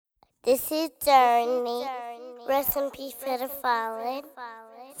This is Journey. Rest in peace for the fallen.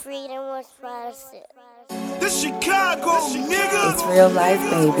 Freedom was Protestant. This Chicago, nigga. It's real life,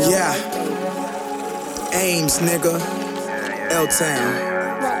 baby. Yeah. Ames, nigga. L-Town.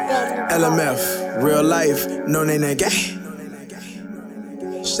 LMF. Real life. No name that gay.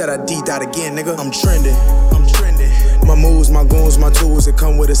 Shout out D-Dot again, nigga. I'm trending. My moves, my goons, my tools, it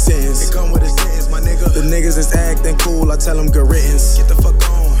come with a sentence. My nigga. The niggas is acting cool, I tell them good riddance. Get the fuck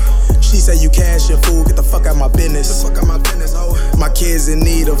on. She say you cash your food, get the fuck out my business. My kids in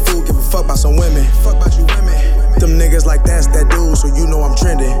need of food, give a fuck about some women. Them niggas like that's that dude, so you know I'm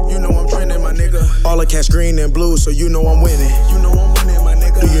trending. My nigga. All the cash green and blue, so you know I'm winning. My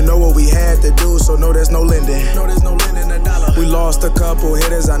nigga. Do you know what we had to do, so no, there's no lending. We lost a couple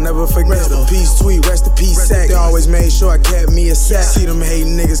hitters, I never forget. Rest in peace, Tweet, rest in peace, Sack. They always made sure I kept me a sack. See them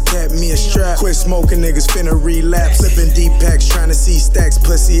hating niggas, kept me a strap. Quit smoking niggas, finna relapse. Flipping deep packs, trying to see stacks.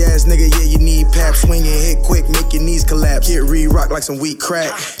 Pussy ass nigga, yeah, you need pap. Swing and hit quick, make your knees collapse. Get re-rock like some weak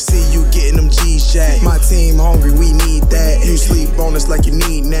crack. See you getting them G's jacked. My team hungry, we need that. You sleep on us like you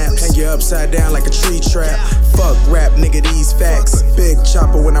need naps. Hang you upside down like a tree trap. Fuck rap, nigga, these facts. Big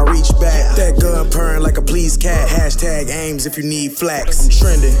chopper when I reach back. That gun purring like a please cat. Hashtag Ames if you need flax. I'm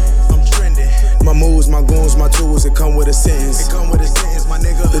trending. My moves, my goons, my tools, it come with a sentence. My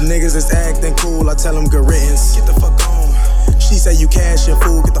nigga. The niggas is acting cool, I tell them good riddance. Get the fuck on. She say you cash your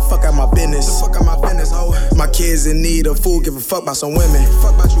food, get the fuck out my business. My kids in need of food, give a fuck about some women.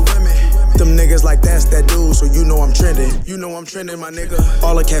 Them niggas like that's that dude, so you know I'm trending. My nigga.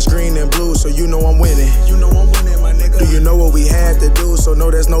 All the cash green and blue, so you know I'm winning. My nigga. Do you know what we had to do, so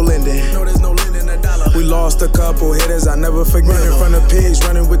no, there's no lending. We lost a couple hitters, I never forget. Running from the pigs,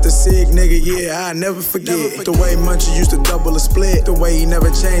 running with the sick nigga, yeah, I never forget. The way Munchie used to double a split, the way he never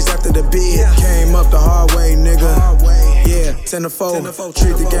changed after the bid. Came up the hard way, nigga. Yeah, 10 to 4.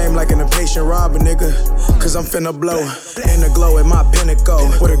 Treat the game like an impatient robber, nigga. Cause I'm finna blow. In the glow at my pinnacle.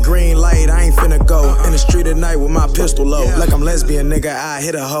 With a green light, I ain't finna go. In the street at night with my pistol low. Like I'm lesbian, nigga, I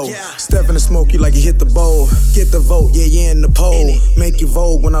hit a hoe. Step in the smoke, you like you hit the bowl. Get the vote, yeah, you in the poll. Make you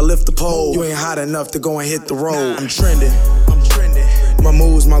vote when I lift the pole. You ain't hot enough to go and hit the road. I'm trending. My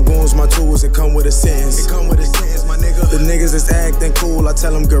moves, my goons, my tools, it come with a sentence. My nigga. The niggas is acting cool, I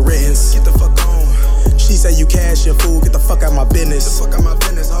tell them good riddance. Get the fuck on. She say you cash your food, get the fuck out my business.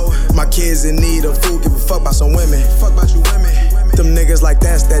 My kids in need of food, give a fuck about some women. Them niggas like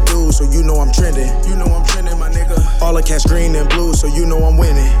that's that dude, so you know I'm trending. My nigga. All the cash green and blue, so you know I'm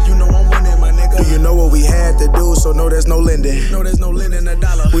winning. My nigga. Do you know what we had to do, so no, there's no lending.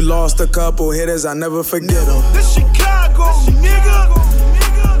 We lost a couple hitters, I never forget them. This Chicago, nigga.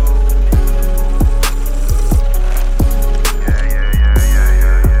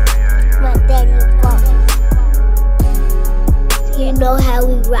 You know how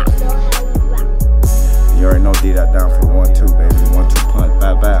we rock. You already know D-Dot down for 1-2, baby. 1-2 punch,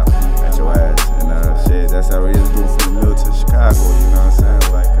 bow. At your ass. And shit, that's how we is doing from the mill to Chicago, you know what I'm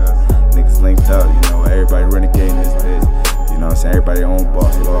saying? Like, niggas linked up, you know, everybody renegade in this bitch. You know what I'm saying? Everybody own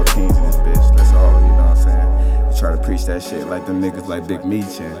boss, we all kings in this bitch. That's all, you know what I'm saying? We try to preach that shit like them niggas like Big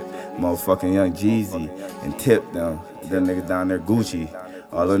Meech and motherfucking Young Jeezy and Tip them niggas down there Gucci.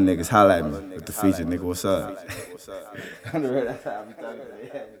 All them niggas holla at me with the feature, nigga, what's up?